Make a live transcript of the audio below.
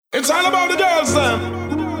It's all about the girls then.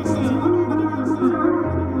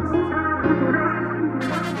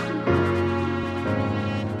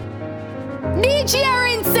 DJ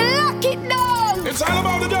Rinse, lock it down. It's all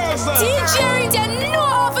about the girls then. DJ Rinse, you know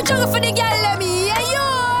how to juggle for the girl, let me hear you.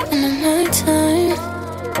 And my time,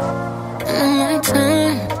 and my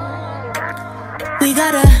time. We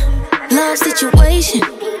got a love situation,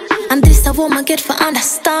 and this a woman get for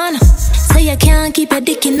understand. Say you can't keep your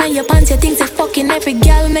dick in your pants. You think you're fucking every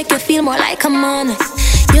girl, make you feel more like a man.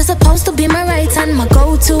 You're supposed to be my right hand, my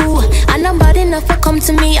go-to, and nobody never come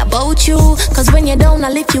to me about you. Cause when you're down, I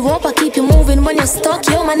lift you up, I keep you moving. When you're stuck,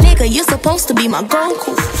 you're my nigga, you're supposed to be my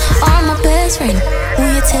Goku. Or my best friend, who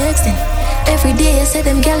you texting? Every day you say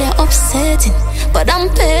them girl you're upsetting, but I'm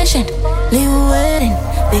patiently waiting.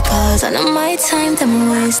 Because I know my time that I'm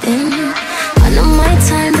wasting. I know my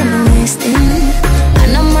time that I'm wasting. I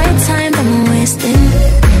know my time that I'm wasting.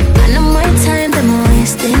 I know my time that I'm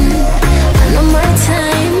wasting. I know my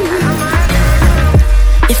time.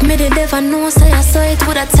 If me did ever know, say I saw it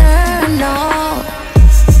would have turned out.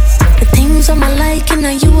 The things I'm liking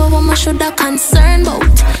and you are what I should have concerned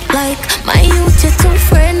about. Like my youth, you're too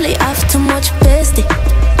friendly, have too much bestie,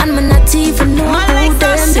 and me not even know who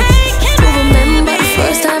them be. You remember the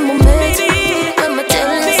first time we met? When me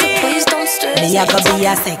tell you, so please don't stress. Me a go be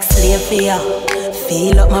a sex slave for you.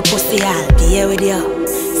 Feel up my pussy, I'll be here with you.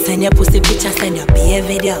 Send your pussy picture, send your beer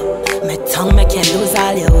video. My tongue make you lose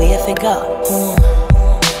all your way if you go.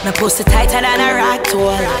 My pussy tighter than a rock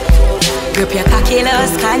tool. Grip your cocky,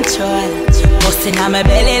 lose control. Bustin' on my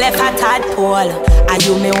belly left a tadpole. And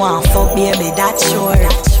you me want fuck, baby, that's sure.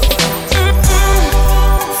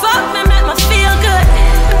 Fuck me, make me feel good.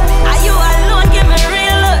 Are you alone, give me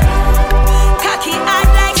real look. Cocky hot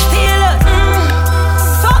like steel.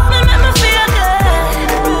 Fuck me, make me feel good.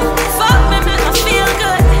 Fuck me, make me feel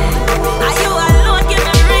good. Are you alone, give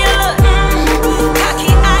me real look. Cocky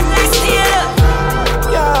hot like steel.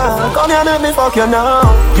 Yeah, come here, let me fuck you now.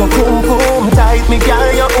 Your boom boom tight, me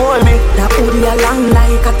girl, you hold me. That booty along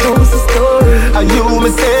like a toast story. And you me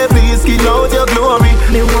say, please skin out your glory.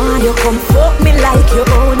 Me want you come fuck me like you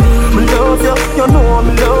own me. Me love you, you know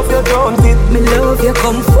me love you, don't it? Me love you,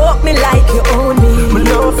 come fuck me like you own me. Me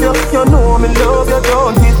love you, you know me love you,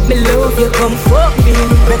 don't it? Me love you, come fuck me.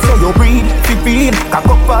 Make sure you breathe, feed, cock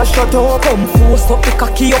up and shut up. Come force up the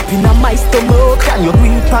cocky up in my stomach. Can you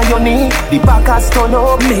breathe on your knee, the back has turn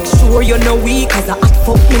up. Make sure you're no weak, cause I hot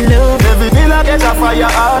fuck me love. Every day I get a fire,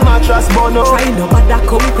 all mattress burn up. Try no bother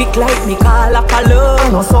come quick like me call up a love. I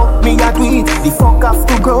know so, me a do it, the fuck have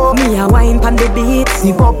to go. Me a wine pan the beat,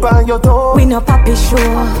 snip up on your toe. We no papi show.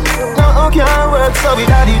 No can't work so we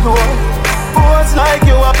daddy know. Pose like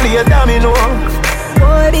you a play domino.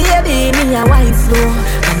 Boy baby, me a wine slow,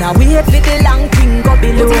 and I wait for the long thing go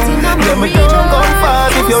below. Let me don't go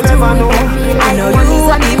fast if you never know. I know you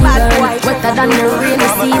are the bad boy. Wetter than the rainy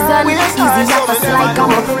season. Easy up a slide,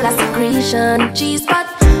 come up full of secretion. Cheese pot,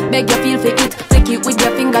 beg you feel for it. Take it with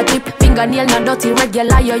your fingertip. Fingernail not dirty,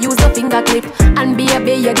 regular, you use a finger clip. And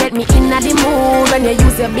baby, you get me in the mood when you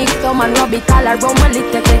use your big thumb and rub it all around my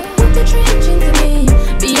little clip. Put the trench into me.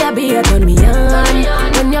 Baby, turn me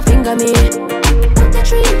on when you finger me. Put the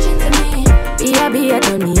trench into me. Baby,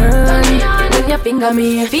 turn me on when you finger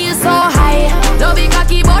me. Feel so high, no big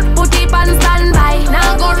cocky but put it on standby.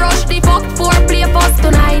 Now go rush the fuck for play first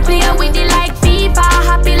tonight. Play with it like FIFA,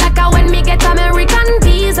 happy like a when me get American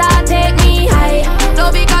visa. Take me high,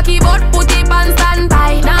 no big cocky but put it on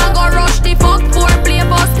standby. Now go rush the fuck for play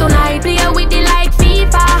first tonight. Play with it like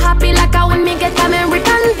FIFA, happy like a when me get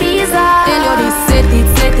American visa. Tell you this,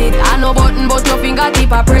 set it. I no button but your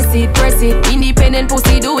fingertip I press it. Independent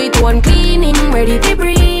pussy do it one cleaning, ready to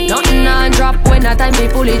breathe. Nothing on drop when a time we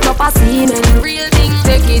pull it up a semen. Real thing,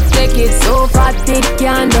 take it, so fat it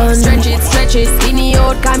can't done. Stretch it, skinny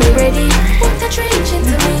out, come me ready. Put the trench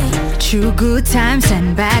into me. Through good times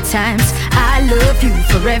and bad times, I love you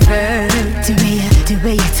forever. The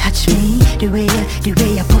way you touch me, the way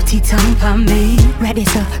you put it on me. Ready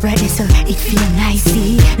so, it feel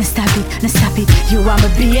nicey. No stop it, you are my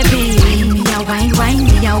baby. Wine me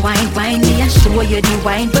a wine me a show you the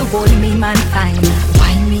wine, but hold me man fine.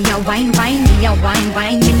 Wine me a wine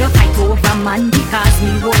me no fight over man because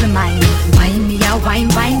me hold mine. Wine me a wine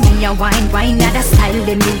now the style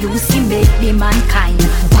that me use to make me mankind.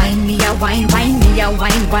 Wine me a wine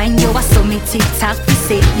you a so me TikTok to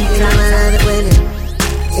save me time. I love it when it's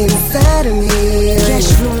inside of me.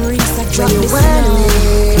 Cashflow reset, drop when you this whine me,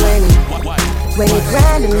 when you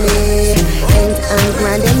grinding me, and I'm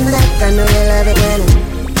grinding back. I know you love it when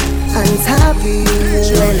I'm on top of you.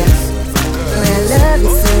 When I love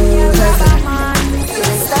you so, 'cause I'm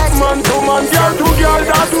inside Man to man, girl to girl,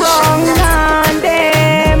 that's right.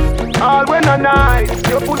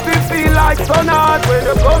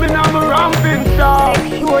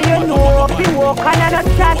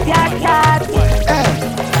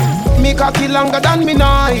 Me cocky longer than me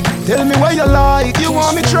night. Tell me where you like. You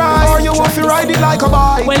want me try or you want to ride it like a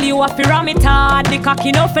bike? Well, you have to ram it hard. The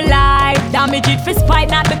cocky no for life. Damage it for spite,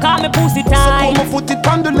 not because me pussy tight. So come foot it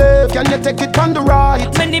on the left, can you take it on the right?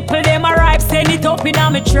 My nipple them a ripe, send it up in a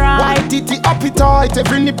me try. White titty appetite,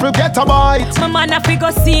 every nipple get a bite. My man a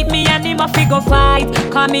figure seat me and him a figure fight.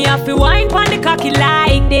 Call me a fi wine pon the cocky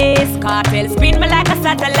like this. Cartel spin me like a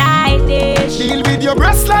satellite dish. Deal with your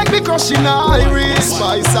breast like the crushing iris.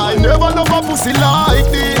 My side never love a pussy like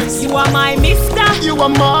this. You are my mister, you are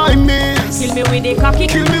my miss. Kill me with the cocky,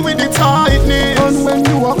 kill me with the tightness. And when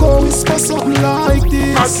you are going, whisper something like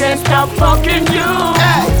this. I can't stop fucking you.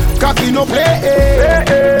 Hey, cocky no play.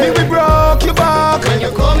 Me we broke your back when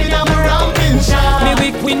you come in, I'm a ramping shot.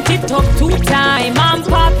 Me we quint it up 2 times and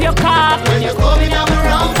pop your cock when you come in, I'm a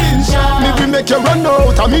ramping shot. Me we make you run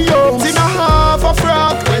out of me house in a half a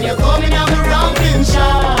frack when you come in, I'm a ramping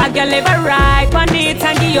shot. I can live a ride on it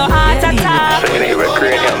and give your heart attack.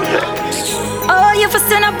 Oh, you for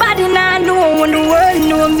send a body now, know when the world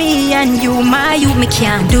know me and you, me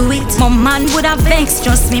can't do it. My man would have vexed,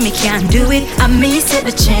 trust me can't do it. I me set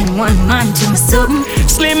the chain, one man to my something.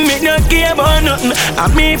 Slim me no care about nothing. I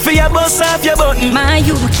me for your bust off your button.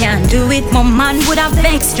 You can't do it. My man would have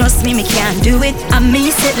vexed, trust me can't do it. I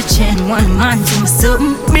me set the chain, one man to my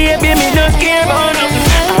something. Baby, me no care about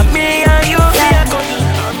nothing. I me and you for your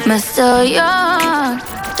gun. Me so young.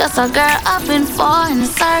 Just a girl up in foreign.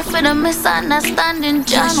 Sorry for the misunderstanding.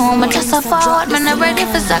 John, I'm just a forward. Me not ready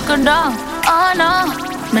for second down. Oh no,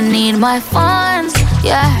 me need my funds.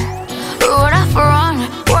 Yeah, road off run.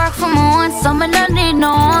 Work for my own, so me don't need no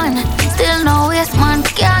one. Still no waste man,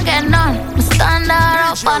 can't get none. Me stand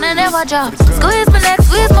up and I never drop. Squeeze my neck,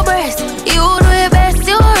 squeeze my breast. You do your best,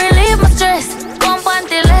 you relieve my stress. Come on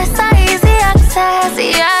till less easy access.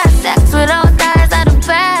 Yeah, sex without ties are the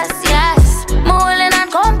best.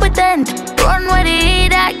 Run with it,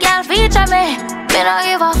 that girl feature me. Me don't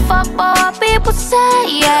give a fuck about what people say.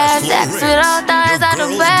 Yeah, sex without ties are the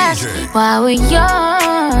best. While we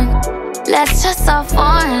young, let's just have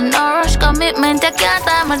fun. No rush commitment, you can't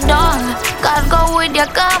tie me down. God go with you,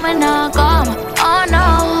 come and not come. Oh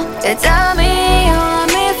no, you tell me you want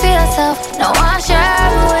me for yourself. No one share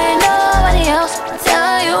me with nobody else.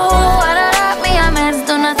 Tell you what I like me, I meant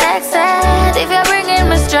do not text it. If you're bringing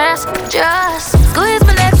me stress, just squeeze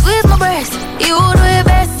my neck, squeeze my breast. You do your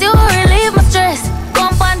best, you relieve my stress.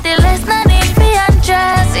 Come on till less, no need for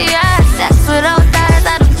undress. Yeah, sex without ties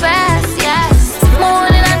are the best. Yes, more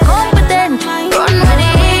than incompetent. Run with the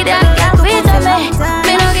idiot, can't feature me.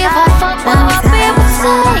 Me don't give a fuck about what people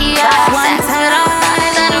say. Yeah, sex without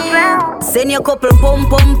ties are the best. Send your couple pum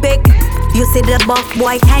pick. You see the buff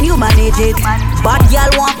boy, can you manage it? But y'all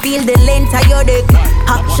won't feel the length of your dick.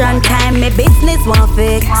 Action time, my business won't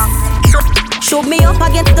fix. Shoot me up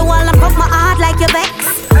against the wall and pop my heart like your vex.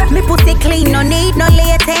 Me pussy clean, no need no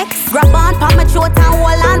latex. Grab on pa my throat and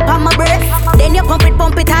hold on pa my breath. Then you pump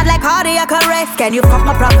it hard like cardiac arrest. Can you fuck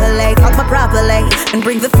my properly, and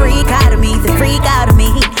bring the freak out of me, the freak out of me.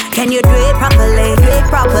 Can you do it properly,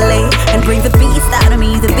 and bring the beast out of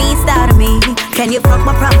me, the beast out of me. Can you fuck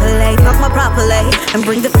my properly, and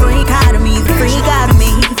bring the freak out of me, the freak out of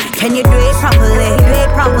me. Can you do it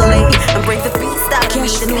properly, and bring the beast out of me,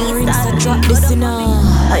 the beast out of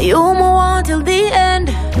me. You move on till the end.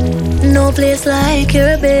 No place like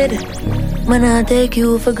your bed. Man, I take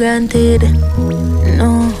you for granted.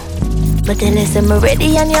 No. But then I say me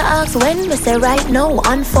ready and you ask when. Me say right now,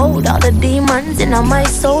 unfold all the demons in my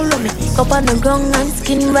soul. Me up on the ground and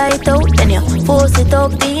skin right out. Then you force it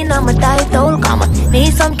up in my tight hole. Come on,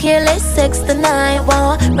 need some careless sex tonight.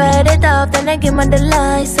 Wow, ride it off, then I give me the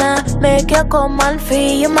license. Make you come and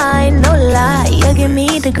free your mind, no lie. You give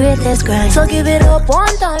me the greatest grind. So give it up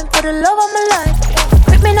one time for the love of my life.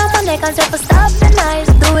 Grip me on my neck and say for stop the night.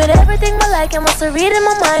 Do it everything I like, you must read in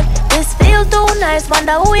my mind. This feel too nice,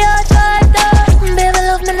 wonder who you tried to. Baby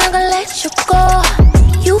love me, not gonna let you go.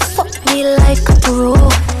 You fuck me like a pro.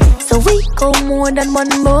 So we go more than one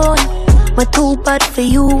bone. We're too bad for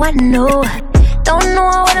you, I know. Don't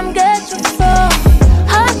know what I'm getting from.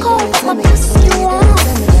 Hardcore, but my pussy you want.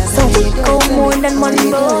 So we go more than one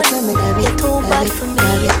bone. You're too bad for me.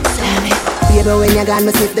 Baby, when you're gone,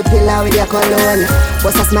 me sit the pillow with your cologne.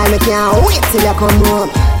 Bust a smile, me can't wait till you come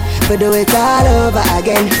home. We do it all over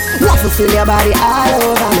again. Want to feel your body all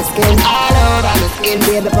over my skin. All over my skin.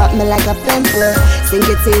 Baby, pop me like a pimple. Sink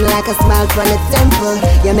it in like a smile from the temple.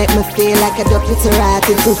 You make me feel like a deputy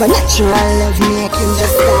rotted. Supernatural love making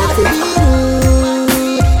just started.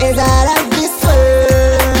 You is all of this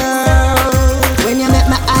world. When you make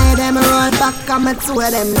my eye, them roll back on my two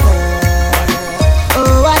of them. Oh,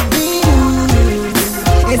 Oh, what we do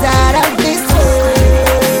is out of this world.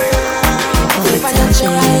 If I don't show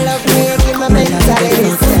I love me, give my mentality.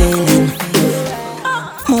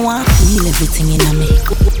 I want to feel everything in me.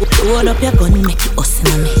 Hold up your gun, make it us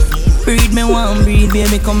in me. Breathe me one, breathe,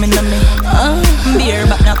 baby, come in me. Beer,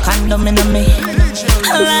 but no condom in me.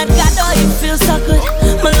 Lord God, oh, it feels so good.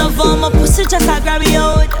 My love on my pussy, just I grab it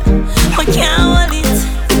out. I can't hold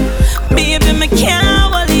it, baby, me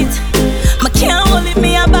can't hold it. Me can't hold it,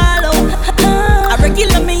 me a ball out. I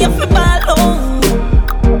regular me up a ball out.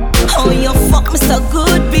 Oh, you fuck me so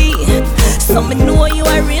good, B. So me know you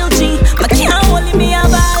a real G. Me can't hold it, me a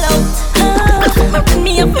ball out.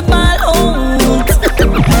 Me up a ball out.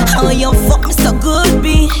 Oh, you fuck me so good,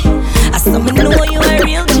 B. I saw me know you a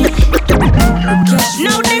real G.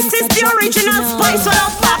 Now this is the original spice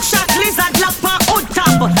without back shot, lizard, lock, pan, hood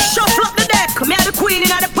top. Shuffle up the deck, me are the queen in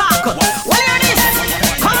the park. What hear this?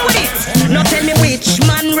 Come with it. Now tell me which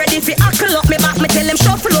man ready fi hackle up me back. Me tell him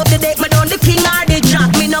shuffle up the deck, me done the king or the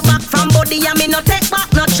jack. Me no back from body and me no take back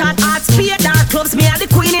no chat. Hard speed, dark clubs, me are the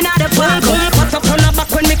queen in the park. Put up on the back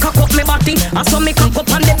when me cock up me body. I saw me cock up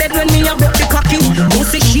on the bed when me a broke the cocky.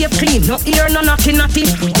 Pussy shape clean, no ear, no naughty.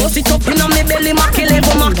 Pussy top in on me belly, macky,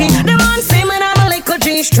 level macky. The man say me I'm a little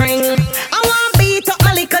G-string. I want beat up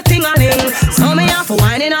my little ting-a-ling. So me have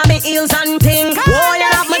whining on me heels and ting. Oh, you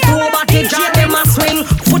have my two body jaw, them a swing.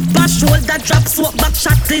 Foot bash, shoulder drop, swap back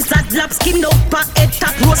shot, lizard lap, skin up, back head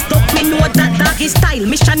tap, roast up, me know that doggy style.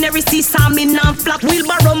 Missionary see Sam in and flap,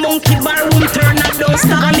 wheelbarrow monkey bar room, turn and don't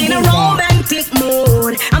stop. I'm in a romantic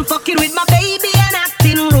mood. I'm fucking with my baby and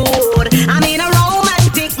acting rude. I'm in a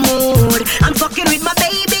romantic mood. I'm fucking with my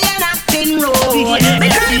baby and acting rude.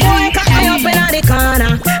 Because boy cut me up in the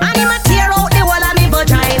corner, and him a tear out the wall of me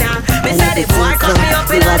vagina. Me say the boy cut me up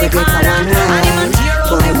in the corner, and him a tear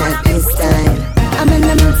out the wall of me vagina. I'm in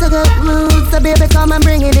the mood to get rude, so baby come and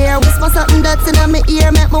bring it here. Whisper something that's in my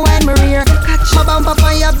ear, make me wine my rear. Catch my bumper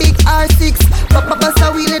on your big R6, bust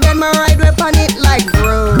a wheelie then my ride whip on it like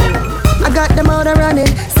bro. I got them out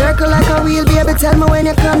running, circle like a wheel, baby tell me when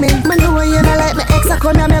you're coming. Man know you know like my ex, I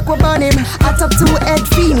come and make we burn him. I top 2 head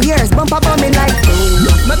fiend, years bumper bumming like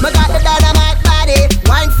boom. Me got the dynamite body,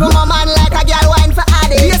 wine for my man like a girl wine for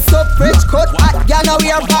Addy. Yes up, French cut, hot, girl now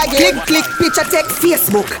we are baggy. Click, click, picture text,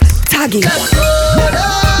 Facebook, tagging. Just go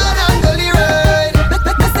down and gully road.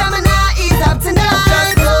 The stamina is up tonight.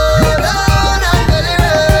 Just go down and gully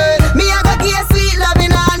road. Me I go give sweet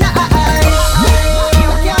loving all night.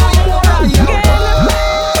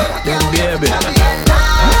 Baby,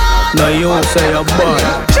 now you say you're boy.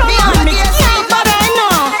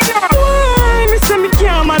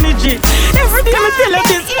 Every day me tell her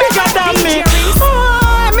this bigger than me.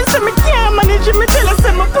 Oh, me say me can't manage it. Me tell her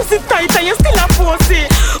say my pussy tight and you still a pussy.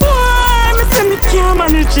 Oh, me say me can't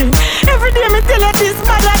manage it. Every day me tell her this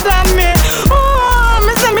better than me. Oh,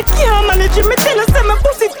 me say me can't manage it. Me tell her say my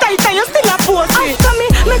pussy tight and you still a pussy. After me,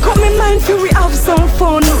 make up me mind for we have some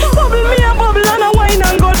fun. Bubble me a bubble and a wine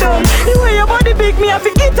and go down. The way your body big, me have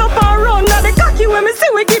to get up and run. Now the cocky when me see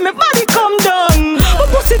we give me body come down. My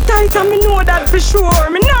pussy tight and me know that for sure.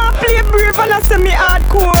 Me nah play brave and I say me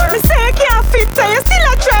hardcore. Me say you can't fit and you still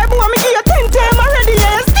a try, boy. Me give you 10 times already,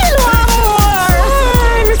 yeah, you still want more.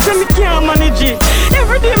 Oh, me say me can't manage it.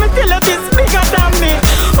 Every day me tell her this bigger than me.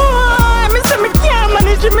 Oh, me say me can't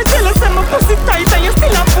manage it. Me tell her say my pussy tight and you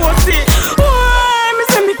still a pussy. Oh, me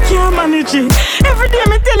say me can't manage it. Every day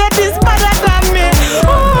me tell her this better than me.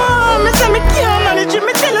 Oh, me say me can't manage it.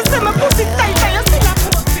 Me tell her say my pussy tight and you still a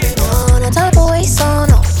pussy. On a type of waist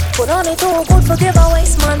on up. Put on it too good for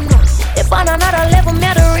giveaways, man. If on another level, me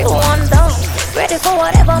the real one down. Ready for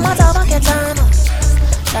whatever matter, back your time.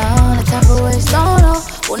 Down the type of waist on up.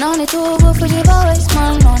 Put on it too good for giveaways,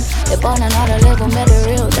 man. If on another level, me the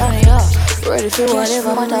real down, yeah. Ready for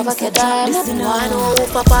whatever matter, back your time. I know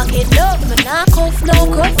if I pack it up, me nah cuff, no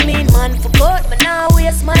cuff me, man. For good, me nah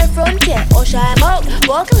waste my front, yeah. Oh, shine out,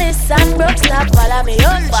 buckless and broke, stop, follow me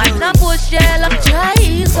up. But now push gel up, try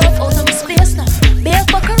ease up, out of my space now. Be a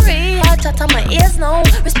fuckery, I chat on my ears now.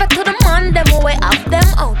 Respect to the man, them way off them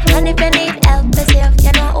out. And if you need help, me say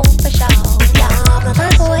you know for sure. Yeah, I'm not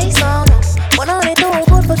time for waste on no. But only too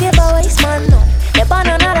good for giveaways, man. No, they on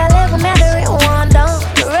another level, me the real one down.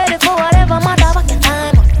 You ready for whatever matter, back your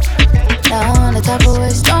time. Down the type of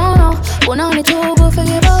waste on no. But only too good for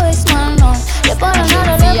giveaways, man. No, they on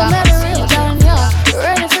another level, me the real down. Yeah, you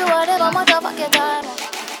ready for whatever matter, back your time.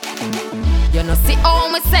 You know see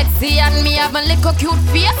how me sexy and me have a little cute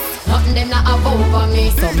face. Nothing them not have over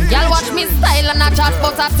me. Some girl watch me style and a chat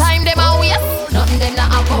but a time them a waste. Nothing them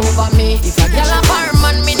not have over me. If a girl a bar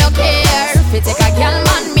man, me no care. If you take a girl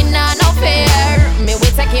man, me nah no fair. Me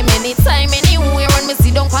will take him anytime, anywhere. When me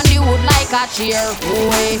a cheer.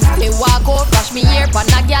 Boy, me walk out, flash me ear pan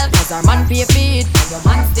a gal, cause her man pay for it. And your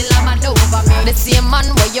man still a mad over me. The same man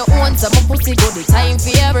where you own, so my pussy go the time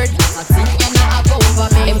for every. I think you not have over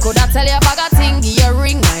me. Him coulda tell you bag a thing, give you a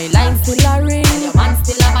ring, my line still a ring. And your man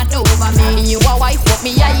still a mad over me. You a wife, but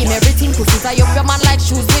me I him everything. Pussy tie up your man like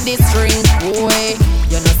shoes with this string. Boy,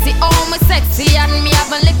 you know see how me sexy and me have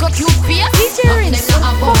a little cute face. Nothing them not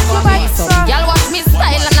have over me. So y'all watch me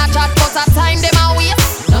style and I chat but a time them a waste.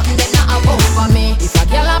 Nothing them not have over me. If a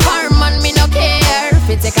girl a bar man, me no care. If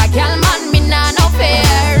it take a girl man, me nah no fair.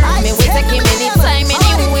 Me will take him anytime,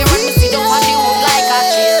 anywhere. When me sit down on the hood like a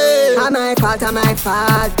chill. I'm my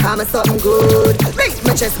fault, come something good. Beat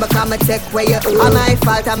my chest, my come take where you own. I'm my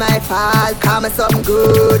fault, come something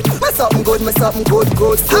good. My something good,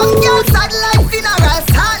 good. Some girls sad like funeral,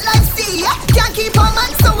 start like sea. Can't keep a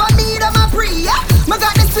man, so I need them a pre. My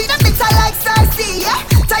got the sweet and bitter like Sarcy.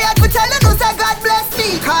 Tired for telling us that God bless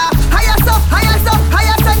me. Higher so,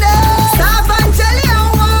 no. Stop and jelly and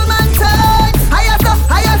warm and tight. Higher so,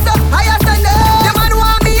 no. The man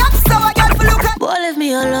want me up, so I got to look at. Boy, leave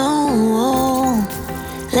me alone.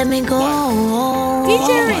 Let me go. DJ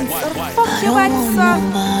Rinse, fuck your body,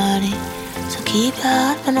 nobody. So keep your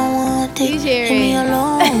heart when I want it. DJ Leave me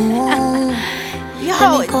alone.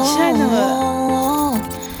 Yo, channel.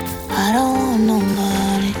 I don't want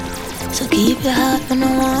nobody. So keep your heart when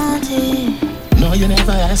I want it. No, you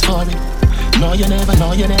never ask for it. No, you never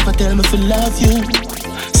tell me to love you.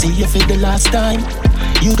 See you for the last time.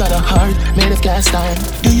 You got a heart made of cast iron.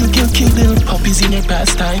 Do you kill cute little puppies in your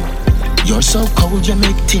pastime? You're so cold, you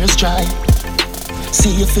make tears dry.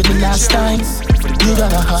 See you for the last time. You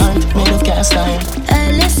got a heart made of cast iron.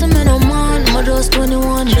 Hey, listen, me no man, my just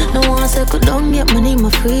 21. No one second down, yet me need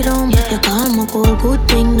my freedom. You call my goal, good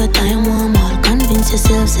thing that I am warm. I'll convince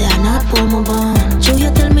yourself, say I not pull my bond. So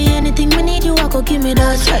you tell me anything me need, you walk, give me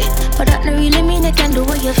that right. But that no really mean you can do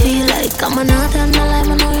what you feel like. Come on out and my life,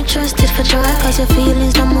 I know you're trusted for try. Cause your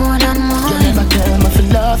feelings no more than mine. You never tell me to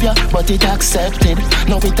love ya, but it accepted.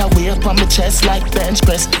 Now it a way up on my chest like bench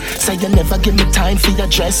press. Say you never give me time for your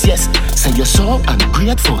dress, yes. Say you're so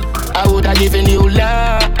ungrateful. I woulda given you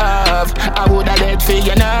love, I woulda let for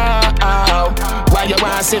you now. Why you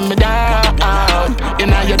wanna sit me down? You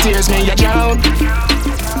know your tears me you drown.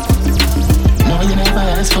 No, you never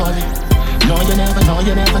ask for it. No, you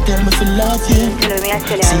never tell me to love you.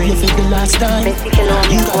 See you for the last time.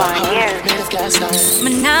 You got a heart made of cast iron.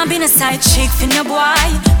 Me nah been a side chick for no boy.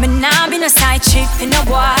 Me nah been a side chick for no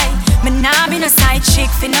boy. Me nah been a side chick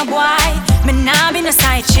for no boy. Me nah been a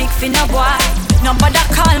side chick for no boy. Nobody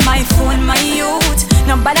call my phone my youth.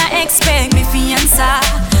 Nobody expect me fi answer.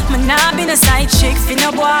 Me nah been a side chick for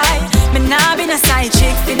no boy. Me nah been a side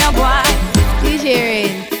chick for no boy. DJ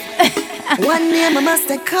Rinse. One day I must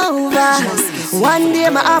take over. One day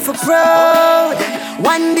I off a proud.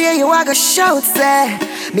 One day you are gonna shout, say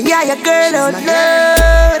me are your girl out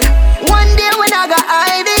loud. One day when I gotta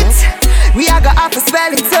hide it, we are gonna have to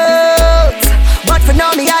spell it out. But for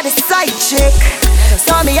now me are the side chick,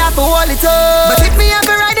 so me have to hold it up. But if me have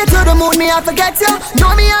to ride it to the moon, me have to get you.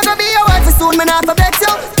 Know me have to be your wife soon, me have to bet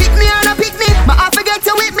you. Pick me or not pick me, but I have to get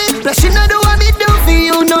you with me. Plus you know do what me do for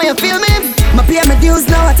you, know you feel me. My pay my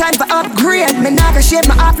dues now, a time for upgrade. Me not gonna shape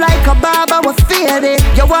my off like a barber, we fade it.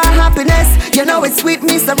 You want happiness, you know it's sweet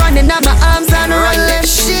me. So running out my arms and run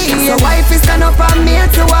left shit. So wife is stand up on me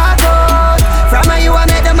to walk out. From you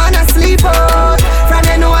I make the man a sleep out. From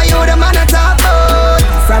you know you the man a talk out.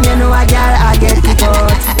 From you know a girl I get kick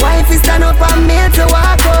out. Wife is stand up on me to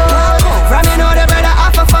walk out. From you know the brother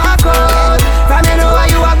off a fuck out. From you know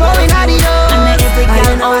you are going at the out. I make every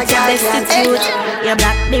girl out your destitute. You're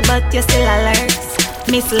black but you're still alert.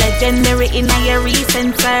 Miss Legendary in your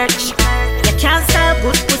recent search. You can't sell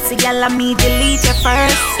good pussy, girl, and me delete you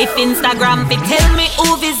first. If Instagram fi tell me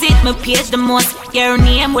who visit my page the most, your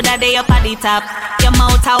name woulda dey up at the top. Your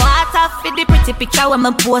mouth a water for the pretty picture when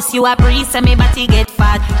me post. You a breeze and me body get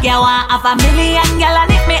fat. You want have a million, girl,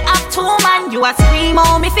 and if me have 2 man, you a scream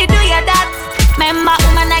out me fi do you that. Remember,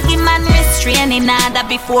 woman a give man restraining order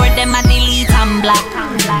before them a delete and block.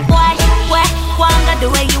 Why? Wanga the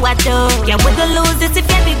way you a do. You wouldn't lose this if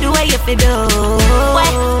you did the way you fi do.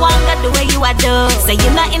 Wanga the way you a do. Say you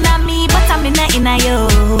not inna me, but I'm inna you.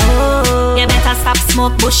 You better stop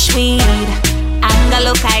smoke bushweed. Anger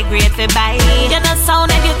look high grade for buy. You don't sound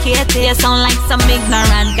educated, you sound like some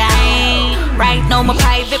ignorant guy. Right now my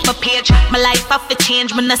private, my page, my life have to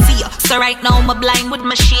change, me no see you. So right now my blind with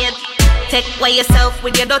my shade. Take away yourself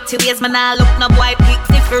with your dirty ways, man. I look no boy pick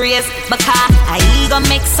the race. Because I gon'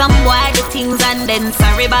 make some boy the things and then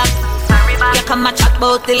sorry back. You come a chat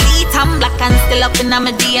about delete, I'm black and still up in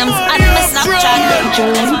my DMs and my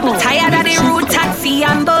Snapchat. Me tired of the road taxi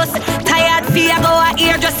and bus. Tired fee I go a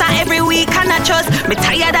hairdresser every week and I trust. Me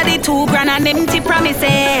tired of the $2,000 and empty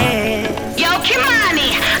promises. Yo,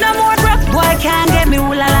 Kimani, no more broke boy can't get me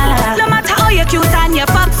ooh la la la. No matter how you cute and you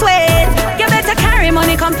fuck sweet, you better carry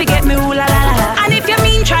money come fi get me ooh la la la. And if you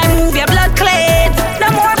mean try move your blood clot. No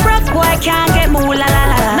more broke boy can't get me ooh la la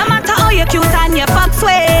la. No matter how you cute and you fuck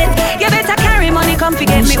sweet, you better carry money come fi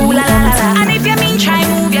get me ooh la la la. And if you mean try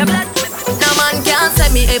move your blood. No man can't say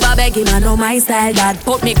me ever beg him, I know my style that.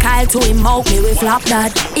 Put me Kyle to him mouth, me we flop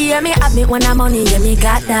that. Hear me have me when I'm money, yeah me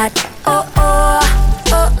got that. Oh oh.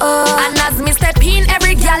 And as me step in,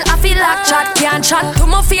 every girl I feel like chat. Can't chat to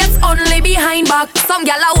my face, only behind back. Some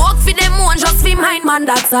girl I walk for them one, just for mine, man,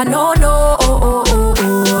 that's a no-no.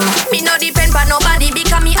 Me no depend on nobody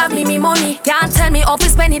because me have me money. Can't tell me how to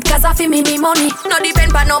spend it cause I feel me money. No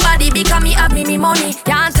depend on nobody because me have me money.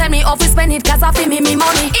 Can't tell me how to spend it cause I feel me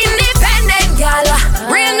money. Independent girl,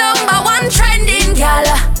 real number one trending girl.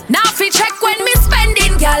 Now fi check when me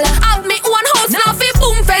spending girl. Have me one house, now fi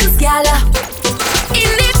boom fence girl.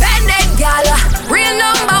 Independent gal, real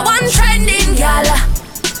number one trending gal.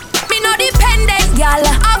 Me no dependent gal.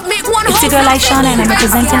 Have me one it's your girl like Shauna and I'm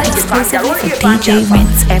representing exclusively for DJ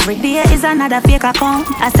Rinse. Every day is another fake account.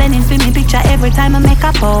 I send him for me picture every time I make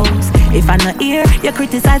a post. If I'm not here, you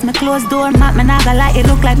criticize me closed door. Map me naga like it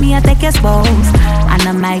look like me I take your spouse. And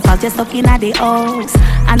I'm my fault you're stuck in at the house.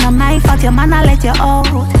 And I'm my fault your man I let you out.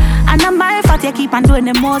 And I'm my fault you keep on doing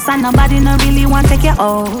the most. And nobody no really want to take you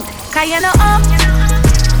out. Cause you know up.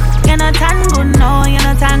 You're not tan good no, you're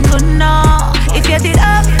not tan good no. If you did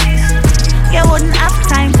up, you wouldn't have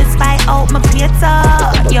time to spy out my pizza.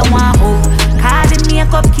 You want up, call the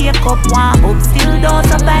makeup, cake up, want up. Still don't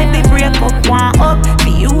survive the breakup, want up.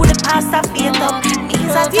 For you the pasta fate up,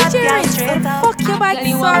 knees are fat, girl straight up. Fuck your back,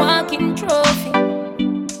 you a walking trophy.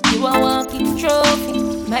 You a walking trophy.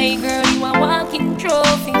 My girl, you a walking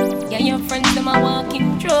trophy. Yeah, your friends them a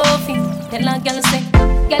walking trophy. Tell a girl say,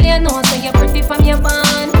 girl you know say you're pretty from your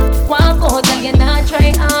band. Walk out and you not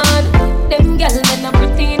try hard. Them girls they not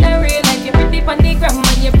pretty in a real life. You're pretty from the gram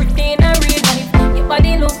and you're pretty in a real life. Your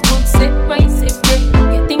body look good, set right, set right.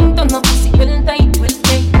 You think turn up pussy well tight, well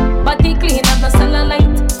tight. Body clean and a cellulite.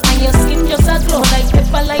 And your skin just a glow like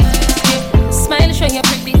pepper light. Yeah. Smile show you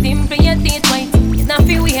pretty dimple, your teeth white. You not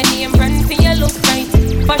feel weird name brand for your look right.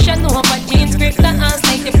 Fashion over jeans, grip the ass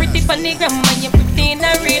like you're pretty from the gram and you're pretty in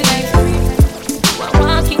a real life. You a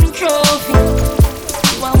walking trophy.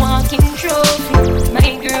 You a walking trophy.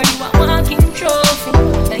 My girl, you a walking trophy.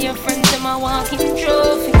 Tell your friends them a walking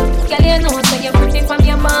trophy. Girl, you know so you're pretty from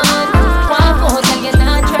your man. Walk out and you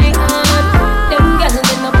not try hard. Them girls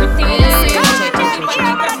they not pretty.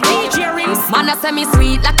 Man a say me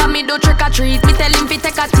sweet like a me do trick or treat. Me tell him fi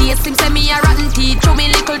take a taste. Him say me a rotten teeth. Chew me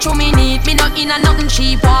little, chew me neat. Me not in a nothing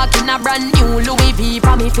cheap. Walk in a brand new Louis V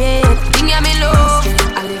for me feet. Thing ya me love.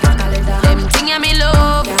 Them thing ya me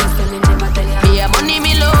love. Be a money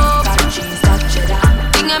me love.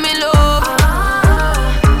 Thing ya me love.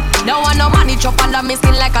 No one no money chop under me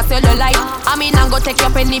skin like a cellulite. I mean I go take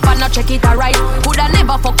your penny for not check it alright. Coulda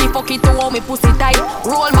never fuck it to hold me pussy tight.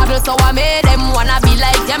 Role model so I made them wanna be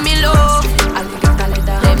like yeah me love.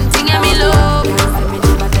 Them thing ya me love.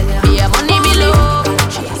 Be a money me love.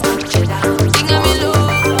 Thing ya me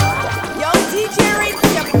love. Yo DJ Rinse,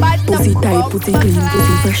 you bad pussy tight, pussy clean,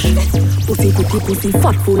 pussy fresh. Pussy pretty, pussy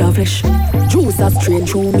fat, full of flesh. Juice a strain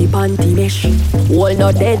through me panty mesh. Wall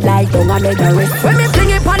not dead like dung and leg a rest. When me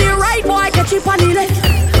fling it on the right, boy catch it on the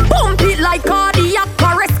left. Pump it like cardiac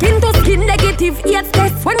arrest. Skin to skin negative 8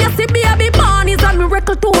 test. When you see baby born is a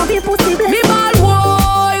miracle to have your pussy blessed. Me ball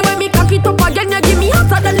boy, when me cock it up again you give me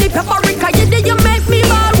hotter than the paprika. You make me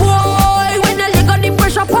ball boy. When the leg on the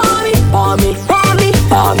pressure palm me, palm me, palm me,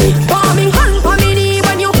 palm me, palm me. Hand palm me knee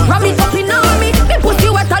when you ram it up in on me. Me pussy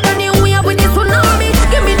wetter than the wave with the tsunami.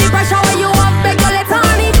 Give me the pressure when you up, beg you let on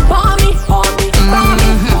me. Palm me, palm me, palm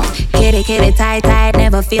me. Kitty, tight, tight,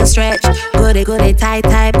 never feel stretched. Goody, tight,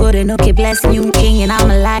 tight, goody, nookie, bless new king. And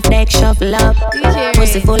I'm a life deck, shuffle up.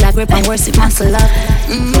 Pussy full like grip and worse it muscle up.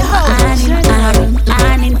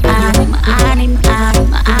 Anim.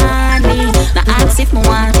 Now ask if me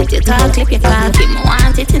want it, you talk, clip your cock. If me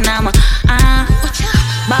want it, and I'm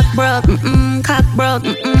back broke, cock broke,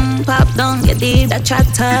 pop down, you did that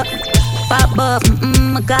chat up. Pop up,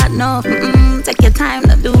 I got no, take your time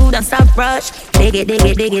to do, don't stop rush. Dig it,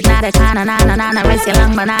 not a kind of nana, rest your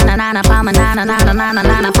long banana, palm a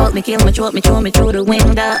nana, fuck me, kill me, throw me through the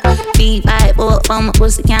window. Feet pipe up on my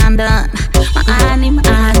pussy can done. My anim.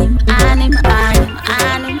 Now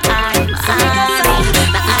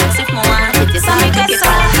ask if more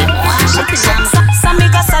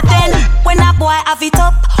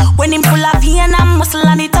When him full of vein and muscle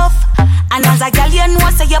and it tough. And as a girl you know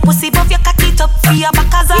say your pussy buff, you cock it up for your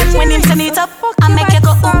back as and when him turn it up, I make you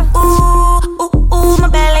go ooh ooh ooh ooh my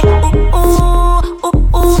belly, ooh ooh ooh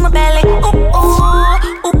ooh my belly, ooh ooh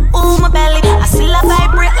ooh ooh my belly. I still a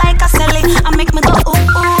vibrate like a celly, I make me go ooh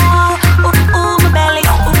ooh ooh ooh my belly,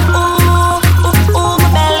 ooh ooh ooh ooh my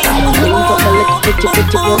belly, ooh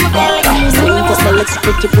ooh my belly.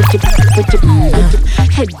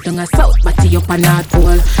 Head down a south, body up a north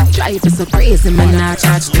pole. Drive is so crazy, man, I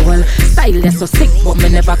charge toll. Style is so sick, but me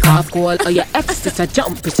never cough cold. Oh, your ex is a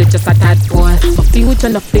jump, it's just a tadpole. My future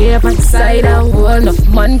no favorite side of wall. Enough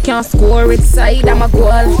man can't score it side, I'm a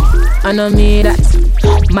goal. I know me that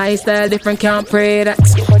my style different, can't pray that.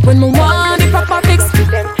 When me want the proper fix,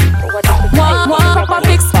 want proper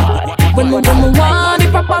fix. When me want the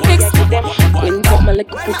proper fix. When come a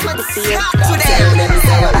little pussy,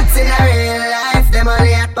 That's in a real life. Them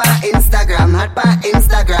only hot pa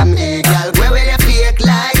Instagram, hey girl, where will you fake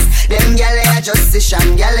likes? Them gyal they just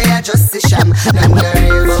sham, Them the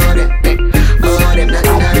real body, not in the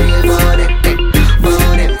real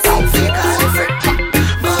body, some fake all different,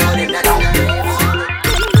 not in the real body.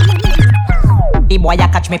 The boy a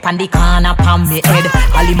catch me pan the corner pan me head.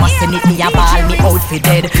 All he must send it me a ball me out for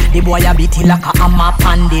dead. The boy a beat it like a hammer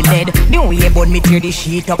pan the lead. The way bun me tear the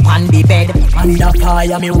sheet up on the bed. Under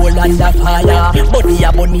fire me hold under fire. Body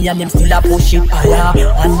a bun me and them still a push it higher.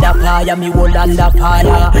 Under fire me hold under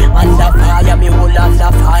fire. Under fire me hold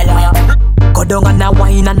under fire. Go down and a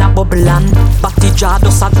wine and a bubble and back the jar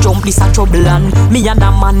does a jump, this a trouble and me and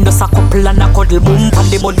a man does a couple and a cuddle boom. Pan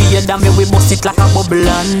the body and me we bust it like a bubble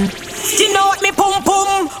and you know what me pum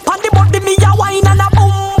pum. Pan the body me a wine and a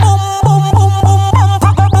boom boom boom boom boom boom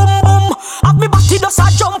papa boom boom. Have me body does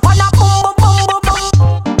a jump and a boom boom boom boom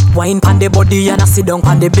boom. Wine pan the body and a sit down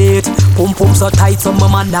pan the bait. Pum pum so tight so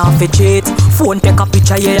my man now fi cheat. Phone take a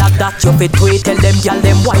picture yeah that you fi tweet. Tell them gyal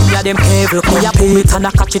them wine ya them cable. Me a pull it and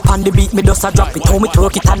a catch it pan the beat. Me does a drop it. How me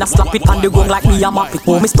twerk it and a slap it pan the gong like me a map it.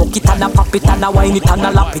 How me stuck it and a pop it and a wine it and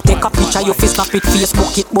a lap it. Take a picture you fi snap it,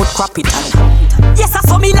 Facebook it but crap it. Yes I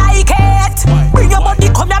saw me like it. Bring your body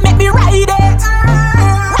come and make me ride it.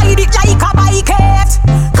 Ride it like a bike it.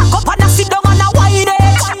 Cock up and a sit down and a wine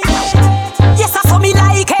it. Yes I saw me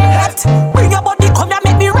like it. Bring your body come and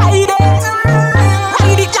make me ride it.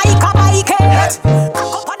 Ride it like a bike it.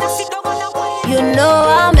 Cock up and a sit down and a wine it. You know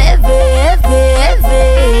I'm heavy,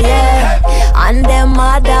 yeah. And them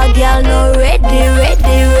other girl no ready,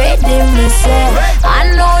 me say. I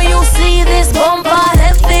know you see this bumper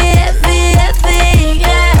heavy,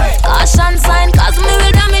 yeah. Caution sign, cause me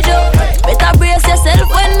will damage you. Better brace yourself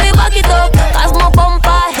when me back it up. Cause my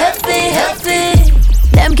bumper heavy.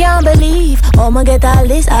 Them can't believe I'ma get all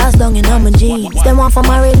this ass down in my jeans. Them want for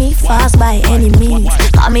marry me fast by any means.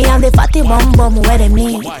 Call me on the fatty bum where them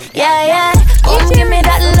need. Yeah, come give me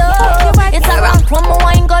that love. It's a round from my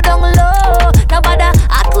wine go down low. Nobody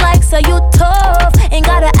act like so you tough. Ain't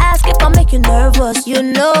gotta ask if I make you nervous. You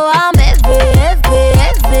know I'm heavy,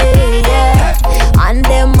 yeah. And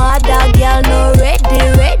them other girl no ready,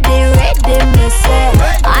 me say.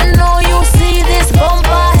 I know you see this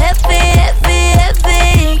bumper heavy,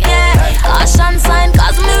 yeah. Caution sign,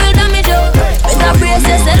 cause me will damage you. Better brace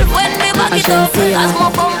yourself when me back it up. Cause my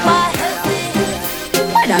bumper heavy.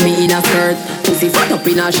 Whether me in a skirt, pussy fat up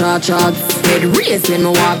in a short shorts. Head raise when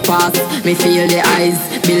me walk past. Me feel the eyes,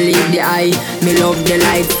 believe the eye. Me love the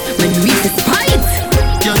lights, me do it to spite.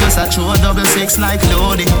 You're just a true 666 like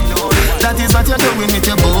loading. That is what you're doing with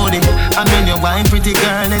your body. I mean you wine pretty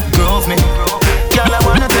girl, it drove me. Girl, I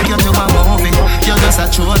wanna take you to a movie. You're just a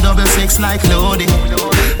true 666 like loading.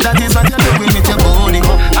 That is what you're doing with your body.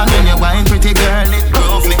 I mean you wine pretty girl, it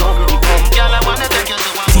drove me. Girl, I wanna take you to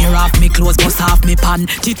a tear off me clothes, bust off me pan.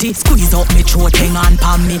 Titty squeeze up me throat, hang on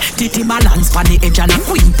pan me. Titty balance pan the edge and a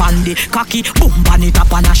queen pan the cocky. Boom pan it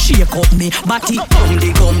up and a shake up me body. The glue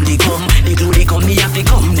the gum, me have the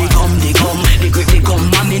gum. The grip the gum,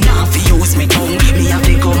 and me now fi use me tongue. Me have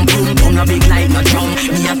the gum, boom, a big like no drum.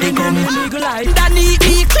 Me have the gum. Danny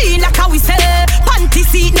me clean like how we say. Panty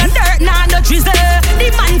seat, no dirt, no drizzle. The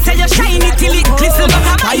man say you shine it till it glisten.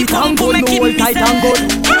 Tight and good, tight and good.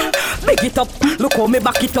 Big it up, look how me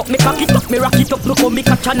back it up, me cock it up, me rock it up, look how me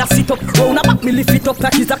catch and a sit up. Round a back, me lift it up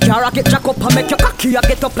like it's a car, I get jack up, I make your cocky, I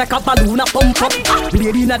get up like a balloon, I pump up.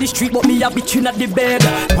 Lady inna the street, but me a bitch inna the bed.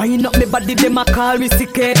 Wind up me body, them a call me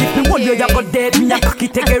sick head. If me wonder you go dead, me a cocky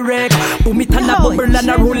take a wreck. Boom it and a bubble and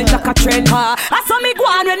a roll it like a trend. I saw me go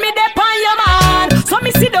on when me dep on your man. So me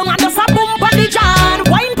sit down and just a boom pa the John.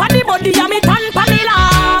 Wine pa the body and me tan pa the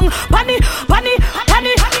long. Panny.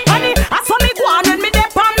 I saw me go on when me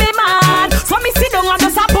dep on me man. So me sit down and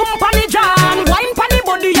just a boom pa the John. Wine pa the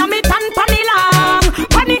body and me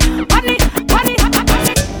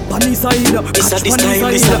funny side. This a the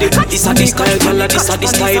style, this a the style, gyal. This a the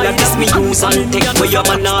style, this me use and take for your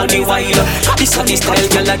man all the while. This a the style,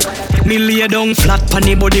 gyal. Me lay down flat pon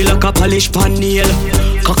the body like a polish pan nail.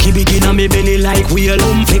 Cocky begin on me belly like wheel.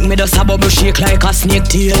 Make me just a bubble shake like a snake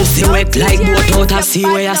tail. See wet like boat out a sea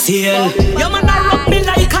where I sail. Your man a rub me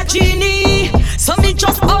like a genie, so me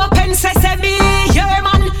just open sesame. Yeah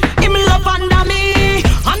man, him love under me.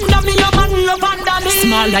 Under me, your man love under me.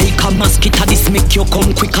 Small like a mosquito, this make you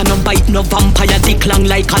come quick and no bite no vampire. Dick long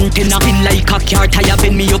like antenna, spin like a car tire,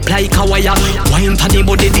 bend me up like a wire. Wine pon the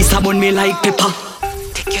body, this a bun me like pepper.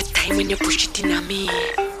 Take your time when you push it in a me.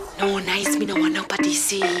 No nice, me no want nobody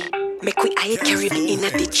see. Make we eye carry me in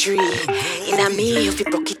a the tree. In a me, if you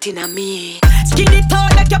broke it in a me. Skin it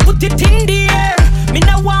out like you put it in the air. Me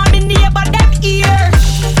no want me neighbor them ear.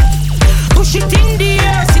 Push it in the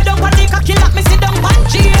air. Sit down and take a kill at me, sit down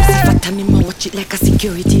and cheer. Fat and me ma watch it like a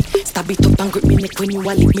security. Stab it up and grip me neck when you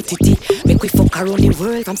a lick me titty. Make we fuck around the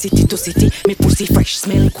world from city to city. Me pussy fresh,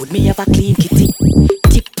 smell good, me have a clean kitty.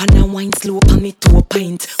 Tip and a wine slow on me to a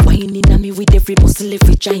pint. Wine in a me with every muscle,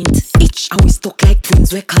 every joint. Each and we stuck like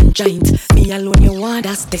twins, we conjoined. Me alone you want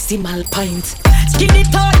that's decimal pint. Skin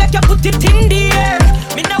it out like you put it in the air.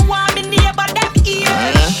 Me no want me neighbor them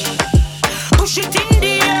ear. Push it in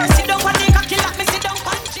the air. Sit down and take a kill at me, sit down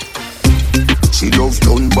and cheer. She love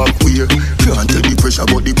turn back way. Can't tell the pressure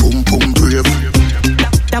but the pum pum brave.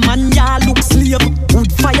 The man ya look slave.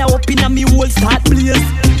 Wood fire up in a me whole start blaze.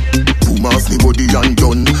 Boom off me body and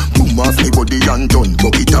done. Boom off me body and done.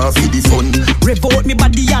 Bucket off for the fun. Rev out me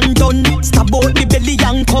body and done. Stab out me belly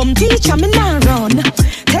and come. Teacher me now run.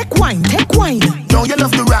 Take wine, take wine. Now you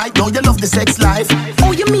love the ride, now you love the sex life.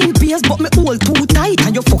 Oh you mean beers but me hold too tight.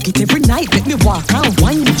 And you fuck it every night. Let me walk and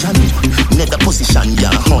wine Johnny. Nether position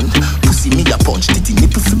ya hun. Pussy me a punch. Titty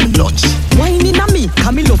nipple for me lunch. Wine in a me.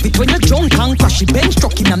 Can me love it when you drunk and crash it. Bench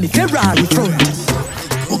truck in a me Ferrari front.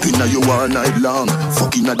 Up inna you all night long.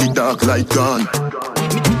 Fucking at the dark light gone.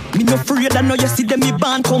 Me no afraid I know you see them me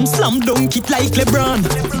band come slam dunk it like LeBron.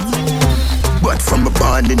 But from a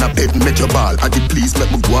band in a bed make your ball. I did please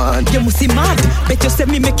make me go on. You must see mad. Bet you say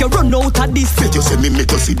me make you run out of this. Bet you say me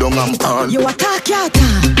make you sit down and fall. You attack ya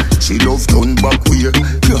attack. She love turn back way.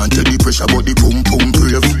 Can't tell the pressure but the pum pum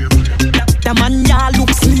brave. The man ya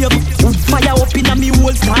look slave. Wood fire up in a me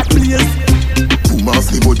whole start blaze. Boom off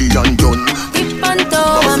me body and done. Tip and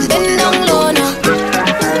toe and bend down low now. Boom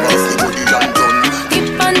off me body and done.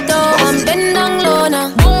 Tip and toe and bend down low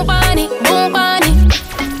now. Boom bunny, boom bunny.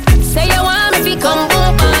 Say you want me fi come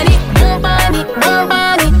boom bunny, boom bunny, boom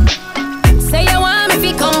bunny. Say you want me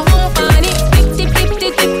fi come boom bunny. Tip tip tip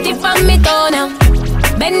tip tip tip on me toe now.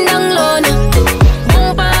 Bend down low now.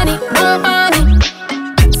 Boom bunny, boom bunny.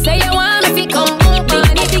 Say you want me fi come boom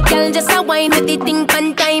bunny. The girl just a wine with the thing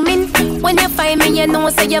pan timing. When you find me, you know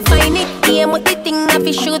say you find it. Aim with the thing, I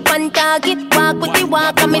fi shoot one target. Walk with the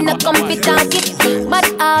walk, I'm in a comfy target. But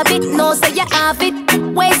have it, no say you have it.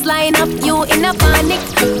 Waistline up, you in a panic.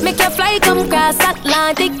 Make you fly, come cross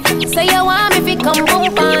Atlantic. Say you want me fi come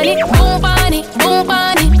boom panic, boom panic, boom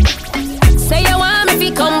panic. Say you want me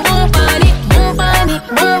fi come boom panic, boom panic,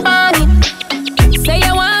 boom panic. Say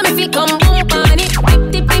you want me fi come boom panic.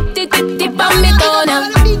 Tip tip tip tip tip tip on me toe now.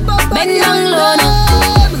 Bend down low now.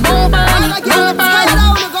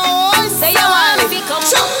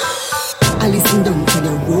 I listen down to the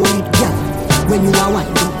road, yeah. When you are white,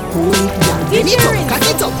 hold it down. Bend it up, cock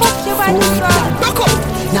it up, hold it down. Back up,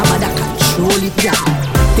 now bother control it down.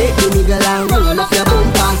 Take the nigga and roll up your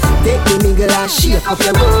bumper. Take the nigga and shake up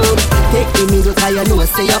your bum. Take the nigga 'cause you know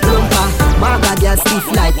say you're plumper. Marga girl stiff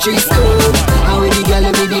like 3 stone. How the girl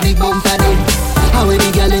me the big bumper then? How the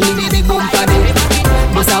girl me the big bumper then?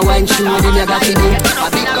 Bust a wine shoe then you got it then. A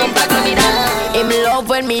big bumper to me now. Him love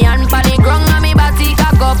when me hand pan the ground and me body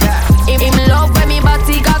cock up. Him love when me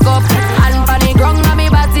body cock up. Hand pan the ground and me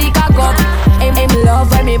body cock up. Him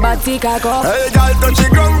love when me body cock up. Hey, girl, touch the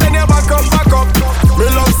ground, then you back up, back up. Me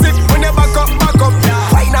love sick when you back up, back up.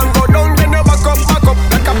 Wine and go down, then you back up, back up.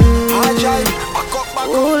 Back up, agile, back up, back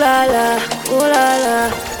up. Ooh la la, ooh la la,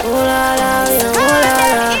 ooh la la, yeah, ooh la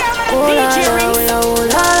la, ooh la la, ooh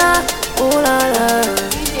la la, ooh la la,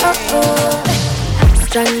 oh oh.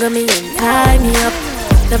 Strangle me and tie me up.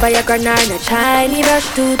 Never your corner, no shiny brush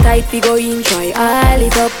too tight. We go in, try all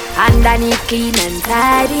it up. Underneath clean and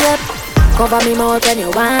tidy up. Cover me mouth when you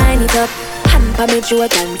wind it up. Hand pa me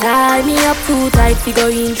throat and tie me up too tight. We go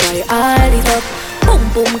in, try all it up. Boom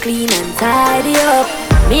boom clean and tidy up.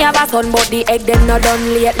 Me have a son but the egg them not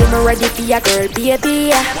done lately. Me ready for your girl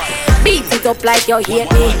baby. Beat it up like you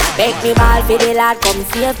hate me. Make me ball for the lad, come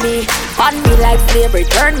save me. Fun me like slavery,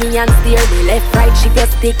 turn me and steer me. Left, right, ship your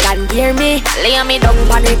stick and gear me. Lay me down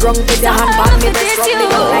on the ground, put your hand back me. Let's rub me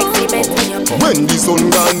down like cement in your mouth. When the sun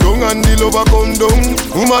gone down and the lover come down,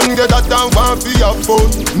 woman get that down for your phone.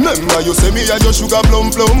 Remember you say me as your sugar plum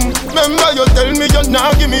plum. Remember you tell me you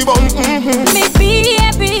not give me bun. Me be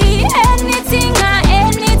happy, anything or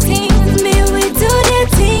anything. Me we do the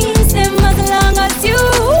things them as long as you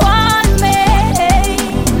want me.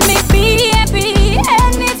 Me be happy,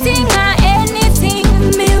 anything or anything.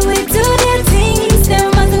 Me we do the things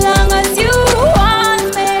them as long as you want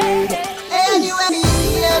me. Anyway, me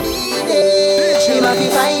be there. She might be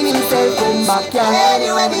find himself come back, yeah.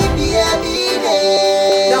 Anyway, me be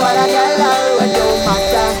there. No other girl or don't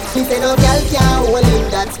matter. He say no girl can hold him,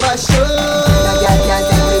 that's for sure. No girl can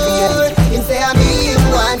take me baby. Him say I'm me you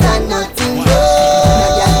want and nothing more. No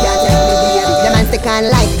girl can take me baby. The man stick on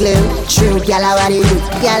like glue. True girl I what it do.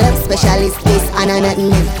 Girl specialist this and nothing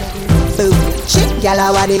new. Boo, shit girl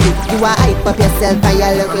I what it do. You a hype up yourself and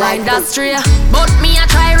you look like industry, but me I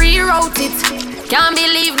try rewrote it. Can't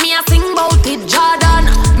believe me I sing about it, Jordan.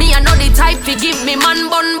 Me I know the type to give me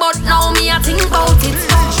man bun, but now me I think about it.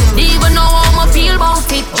 Even know how I feel about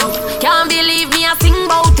it. Can't believe me I sing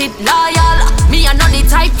about it, loyal. Me I know the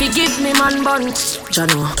type to give me man bun.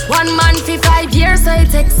 Jano. 1 man for 5 years, so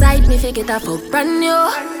it excite me to get a fuck brand new.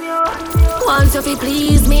 Want you to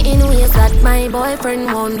please me in ways that my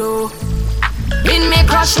boyfriend won't do. Been me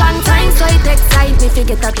crush long time, so it excite me to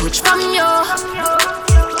get a touch from you.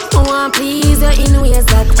 I want please you in ways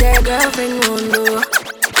that your girlfriend won't do.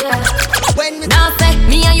 Yeah. Now say,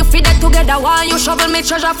 me and you fit that together. While you shovel me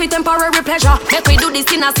treasure for temporary pleasure. Make we do this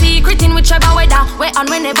in a secret in whichever weather. Where and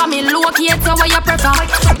whenever me locate so where you prefer.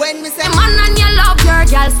 When me say man and you love your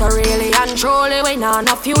girl so really and truly. We know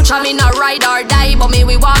no future, me no ride or die. But me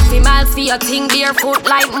we walk the miles for your thing barefoot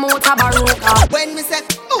like motor baruka. When me say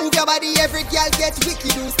move your body, every girl get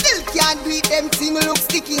wicked. You still can't do it, them thing look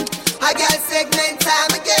sticky. A girl segment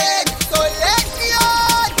time again. So let me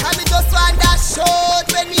on. Can me just want that short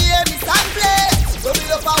when me hear me song play. Rub it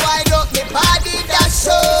up and wind up me body that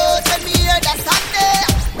short when me hear that song play.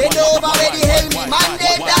 Bend over where the hell me man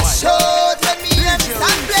dead that short when me hear me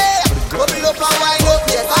song play. Rub it up and wind up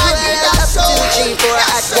me body that short. 2, 3, 4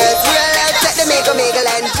 hot girls, real life let them make and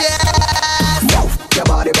just your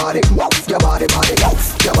body, body, your body, body,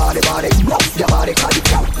 your body, body, your body, body,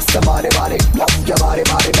 your body, body, your body,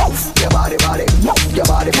 body, your body, body, your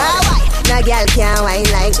body, body. No girl can't whine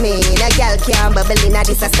like me. No girl can't bubble in a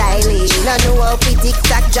this a stylish. No know how fi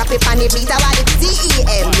tick-tock, drop it on the beat. I want the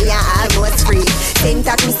TEM, me a almost free.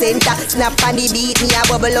 Center to center, snap on the beat. Me a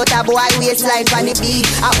bubble out a boy waistline on the beat.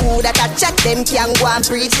 A who that a chat them can go and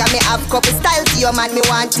preach. Cause me have couple styles to your man me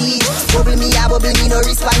want teach. Bubble me a bubble me no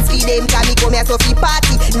response for them. Cause me come here so fi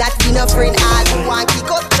party, not be no friend. All who want kick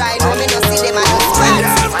up try, no me no see them and no scratch.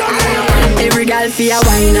 Every girl fi a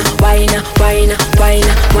whine, whine, whine, whine,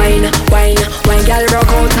 whine, whine. Wine girl rock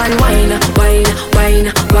out and whine, whine, whine,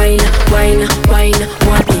 whine, whine, whine,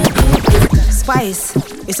 whine. Spice,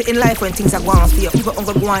 you see in life when things are going for you, people don't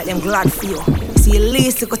go on them glad for you. You see the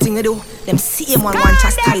least little thing you do, them same one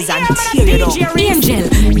chastise and tear you down. Angel,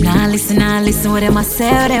 nah listen what them a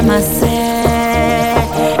say,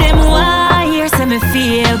 Them why hear say me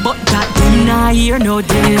feel, but that them nah hear no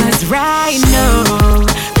deal. 'Cause right now,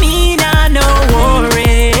 me nah no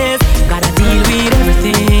worries. Gotta deal with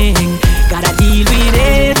everything. Gotta deal with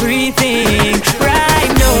everything.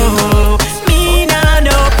 Right now, me nah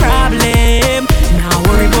no problem. Nah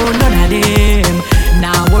worry about none of them.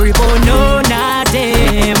 Nah worry about none of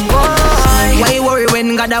them. Boy, why you worry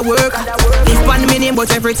when gotta work? If one minute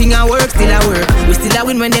but everything I work, still I work. We still a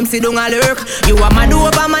win when them sit down a lurk. You are mad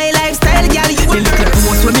over my lifestyle, girl. You the little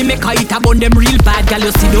post when me make a hit about them real bad, girl.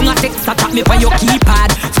 You sit down a text attack me for your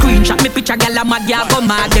keypad. Screenshot me picture, girl. I'm mad, yeah, go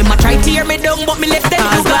mad. Them a try tear me down, but me left them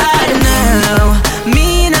to God. Now,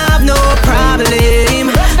 me nah have no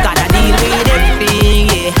problem. Gotta deal with everything,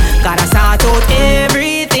 yeah. Gotta sort out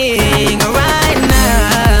everything right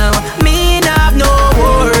now. Me nah have no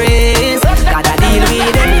worries. Gotta deal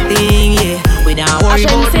with everything, yeah. We don't worry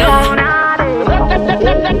about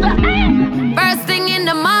First thing in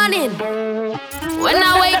the morning, when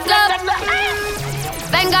I wake up,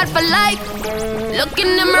 thank God for life. Look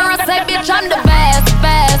in the mirror, say bitch I'm the best,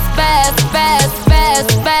 best, best, best, best,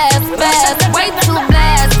 best, best. Way too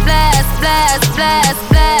blessed, blessed, blessed, blessed,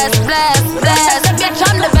 blessed, blessed, blessed. Bitch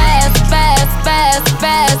I'm the best, best, best,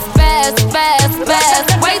 best, best, best, best.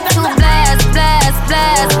 Way too blessed, blessed,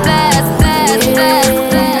 blessed, blessed, blessed, blessed,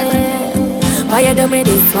 blessed. Why you do me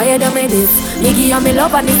this? why you do me this? Me give you me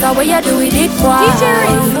love and it's the way you do it, boy.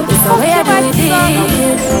 It's the way you do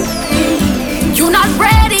it. You not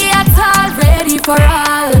ready at all, ready for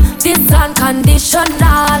all. This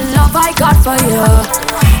unconditional love I got for you.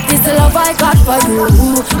 This love I got for you.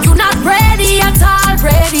 You not ready at all,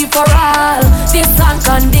 ready for all. This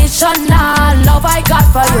unconditional love I got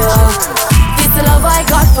for you. This love I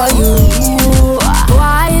got for you.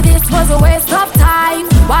 Why this was a waste of time?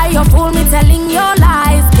 Why you fool me telling your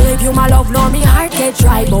lies? Gave you my love, now me heart get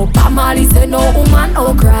dry. But Pamali say no woman,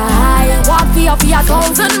 no cry. Walk for you for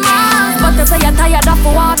 1,000 miles, but they say you're tired of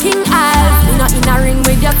walking aisles. You not in a ring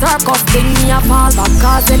with your circus, sing me a fall back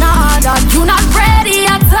cause in a order. You not ready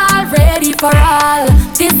at all, ready for all.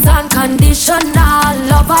 This unconditional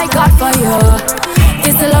love I got for you.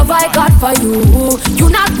 This love I got for you. You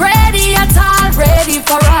not ready at all, ready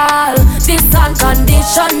for all. This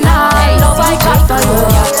unconditional love I got for you.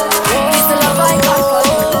 This love I got for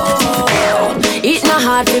you. It's not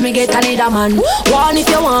hard for me get a leader man. One if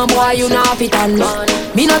you want boy you not fit on.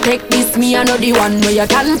 Me no take this, me I know the one where you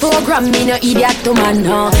can program me no idiot to man.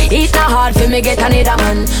 It's not hard for me get another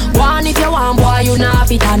man. One if you want boy you not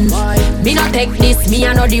fit on. Me no take this, me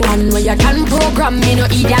I know the one where you can program me no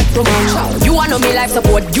idiot to man. You wanna know me life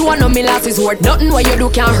support, you wanna know me last resort. Nothing what you do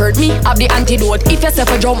can hurt me, have the antidote. If you say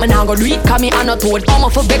for jump, me nah go do it, cause me I not told. I'm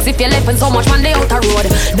off for vex if you left and so much man they out the road.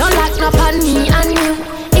 Don't lock up on me and you.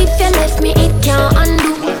 If you left me it can't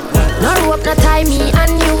undo. No rope, no tie me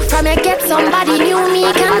and you. From you get somebody new me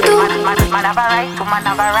can do. Man have a right to, man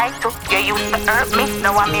have a right to. You used to hurt me,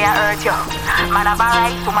 now I may hurt you. Man have a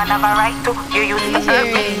right to, man have a right to. You used to hurt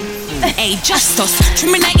me. Hey, just us,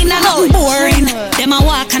 me night in a nothing boring. Them a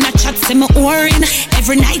walk and a chat, say me orin'.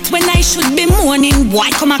 Every night when I should be mourning, boy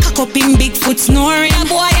come a cock up in Bigfoot snoring.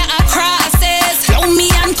 Boy a crosses, blow me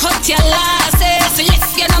and cut your losses.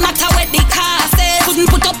 Left you no matter what the cost is. Couldn't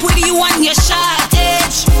put up with you on your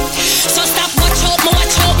shortage. So stop, watch out, me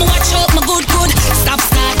watch out, me watch out, me good good. Stop,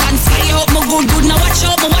 start and fire out, me good good. Now watch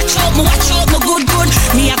out, me watch out, me watch out, me good good.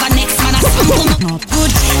 Me have a next man a sample me not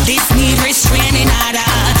good. This need restraining order.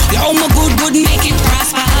 Yo, me good good, make it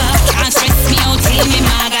prosper. Can't stress me out, till me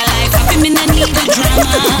maga life. Happy me no need the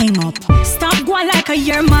drama. Stop going like a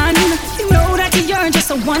year man. You know that you're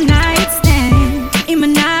just a one night stand. In my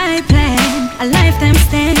night plan, a lifetime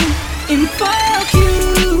stand. Him fuck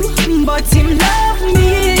you, but him love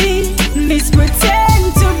me.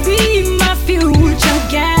 Mispretend to be my future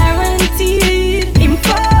guaranteed. Him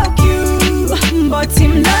fuck you, but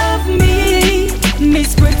him love me.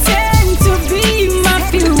 Mispretend to be my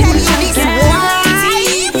future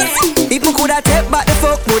guaranteed. If me coulda take back the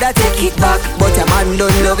fuck, woulda take it back. But your man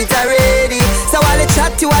don't love it already. So while I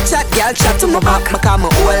chat to a chat, girl chat to my back. Because my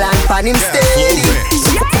whole hand pan him steady.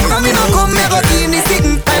 Come me no come, me go give me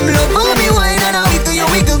sitting. I'm love how me wine and I wiggle you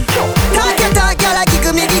wiggle. Talk your talk, girl I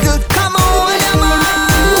giggle me giggle. Come on,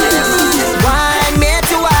 man. Wine me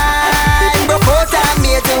to wine, broke out and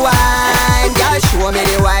me to wine. Girl show me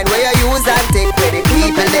the wine where you use and take where the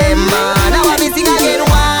people them man. Now I be sing again,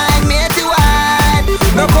 wine me to wine,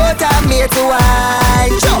 broke out and me to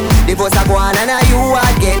wine. The boss a go on and you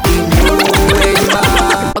are getting new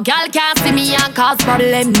man. Girl can't see me and cause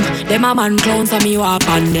problem. Them a man clown so me walk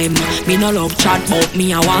on them. Me no love chat but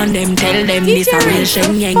me I want them. Tell them this a real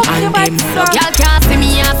Sheng Yang anthem. Girl can't see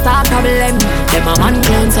me and start problem. Them a man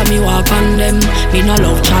clown so me walk on them. Me no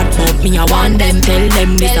love chat but me I want them. Tell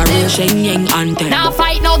them this a real Sheng Yang anthem. Now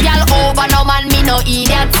fight no girl over no man, me no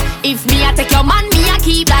idiot. If me a take your man, me a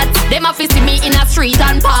keep that. Them a fi see me in a street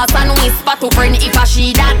and pass and whisper to friend if a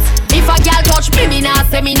she that. If a girl touch me, me nah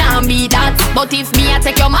say me nah be that. But if me a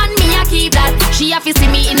take your man, me a keep that. She a fi see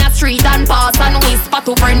me in a street and pass and whisper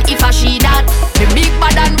to friend if a she that. Me big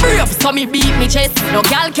bad and brave, so me beat me chest. No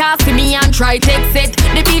girl can't see me and try take it.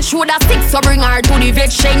 The bitch woulda stick, so bring her to the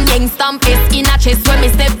vet. Sheng Yang stamp is in a chest when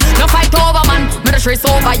me step. No fight over man, me no stress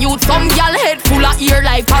over youth. Some girl head full of ear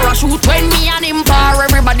like parachute. When me and him far,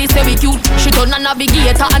 everybody say we cute. She turn a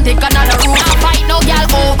navigator and take another route. No fight no girl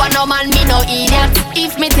over no man, me no idiot.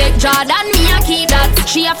 If me take Jordan, me a keep that.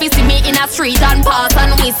 She a fi see me in a street and pass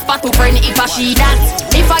and whisper to friend if a she that.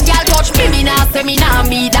 If a girl touch me, me nah say me nah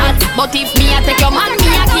be that. But if me a take your man,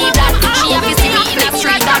 me a keep that. She a fi see me in a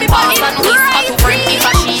street and pass and whisper to friend if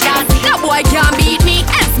a she that. That boy can't beat me,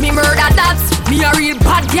 else me murder that. Me a real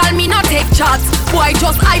bad girl, me not take chats. Boy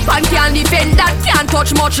just hype and can't defend that. Can't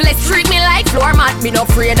touch much, less treat me like floor mat. Me no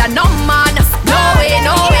afraid of no man. No way,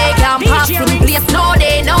 can't pass through the place. No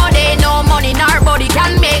day, no money nor body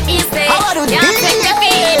can make me stay. Can't take me for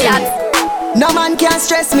idiot. No man can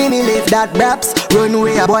stress me live that raps. Run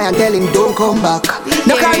away a boy and tell him don't come back.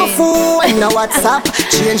 No call my phone, no WhatsApp.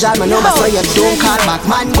 Change all my number so you don't call back.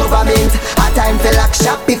 Man government, a time for lock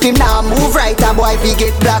shop. If him now move right, a boy fi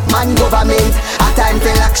get black. Man government, a time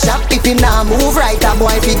for lock shop. If him now move right, a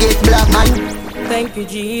boy fi get black. Man. Thank you,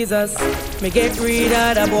 Jesus. Me get rid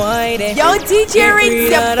of the boy there. Yo, DJ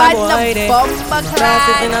Rinse, you bad the bomba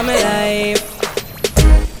class. In my life.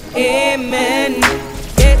 Amen.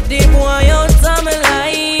 Get the boy out of my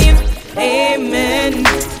life. Amen.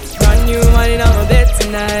 Brand new money in my bed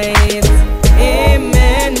tonight.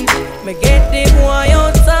 Amen. Me get the boy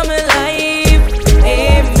out of my life.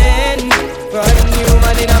 Amen. Brand new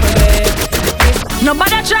money in my bed.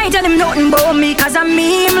 Nobody try tell him nothing about me, cause I'm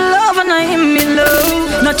me him love and I him me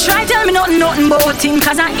love. No try tell me nothing about him,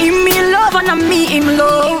 cause I him me love and I me him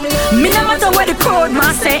love. Me no matter what the crowd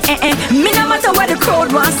want say, me no matter what the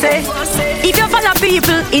crowd want say. If you follow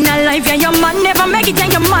people in a life, yeah, your man never make it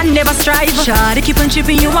and your man never strive. Shawty keep on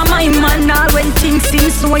tripping, you are my man. All when things seem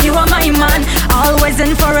slow, you are my man. Always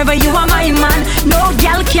and forever, you are my man. No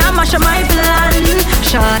girl can mash up my plan.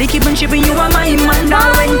 Shawty keep on tripping, you are my man.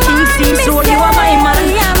 All when things seem slow, you are my man.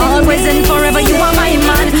 Always and forever, you are my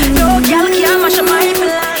man. No girl can mash up my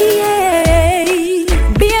plan. Yeah,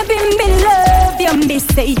 baby, me love you. Me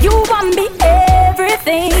say you want me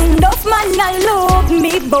everything. Enough man I love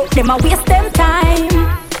me, but them a waste them time.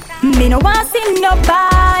 Me no want see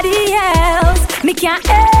nobody else. Me can't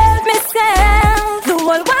help myself. The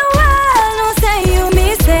whole world no say you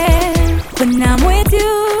miss it. When I'm with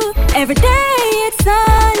you, every day it's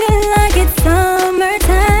sounding like it's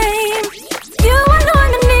summertime. You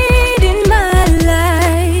alone I need in my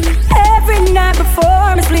life. Every night before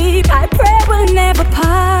I sleep, I pray we'll never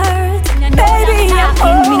part. Baby, I'm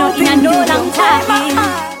hoping in no long time.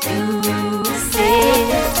 You say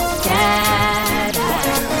that I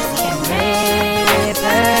can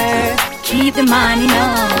never keep the money, no.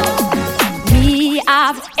 Me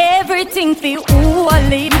have everything for who I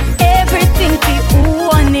live, everything for who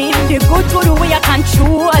I need. The good to the way I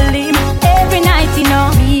control him. Every night, you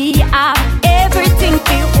know, me have everything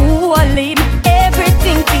for who I live,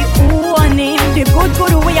 everything for who I need. The good to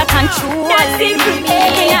the way I control him.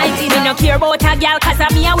 Every night, you know. Me no care about a girl, cause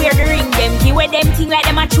I'm me a wear the ring. Them give away them thing like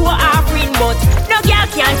them a true offering. But no girl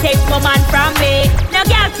can take my man from me. No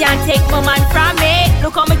girl can take my man from me.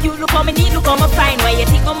 Look how me cute, look how me neat, look how me fine. Why you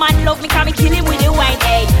think my man love me, can me kill him with the wine,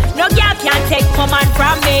 hey. No girl can take my man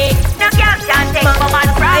from me. No girl can take my man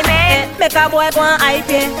from me. Make a boy go and hype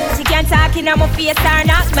it. She can't talk in my face or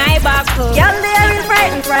not my back. Girl there is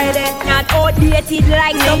frightened Friday. Not outdated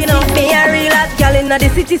like no, you know. Me a real hot girl in the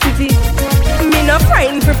city. Me no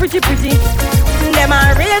frightened for pretty. Them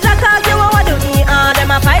a rage a cause you want to do me.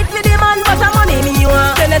 Them a fight with the man but a money me you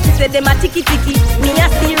want. Then I say them a ticky. Me a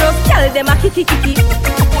serious girl them a kicky.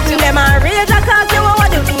 Them a rage a cause you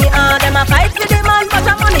want to do me. Them a fight with the man but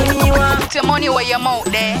a money me you want. Put your money where your mouth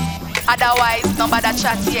there. Otherwise nobody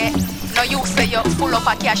chat yet. No you say you full up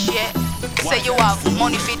a cash yet. Say you have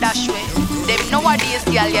money for dash way. Them nowadays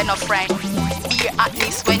girl you no friend. Be at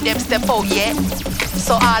least when them step out yeah.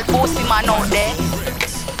 So all bossy man out there.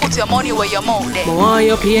 Put your money where your mouth there. Me want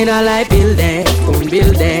you paying a light bill there, phone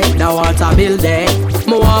bill there, the water bill there.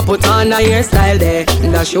 Me want put on the hairstyle there,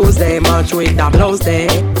 the shoes there, match with the blouse there.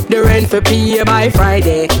 The rent for pay by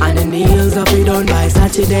Friday, and the nails up be done by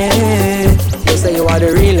Saturday. You say you are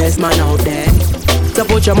the realest man out there, so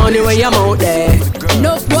put your money where your mouth there.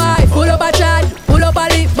 No boy, pull up a chat, pull up a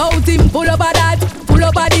lip, bout him, pull up a that. Pull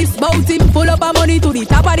up a this, bout him, pull up a money to the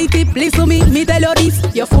top of the tip. Listen to me tell you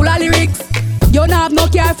this, you're full of lyrics. You don't have no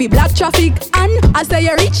care for black traffic. And I say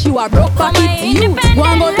you're rich, you are broke pocket. You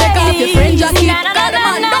want go take off your friend jacket. God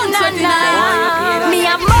man, don't sweat tonight. Me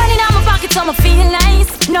have money in my pocket so I feel nice.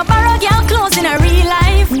 No borrow girl clothes in a real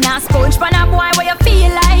life. Nah sponge pan a boy what you feel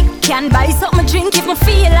like. Can buy something drink if I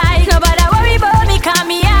feel like. Nobody worry about me, call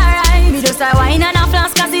me alright. Me just a wine and a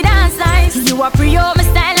flask cause it dance nice. You a pre-o, my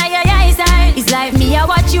style like your eyes. It's like me, I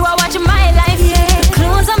watch you, I watch my life. Yeah. The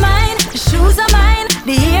clothes are mine, the shoes are mine,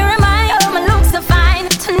 the hair are mine, oh my looks are fine.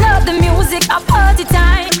 Turn up the music, a party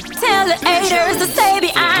time. Tell the haters to stay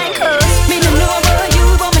behind. Cause me no know about you,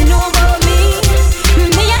 but me know about me.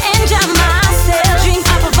 Me I enjoy myself. Drink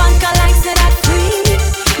up a vodka like say that free.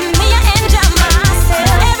 Me I enjoy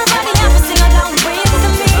myself. Everybody have to sing along with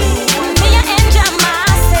me. Me I enjoy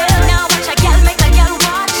myself. Now watch a girl make a girl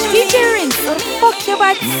watch me. DJ Rinse, fuck your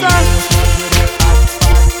bad son.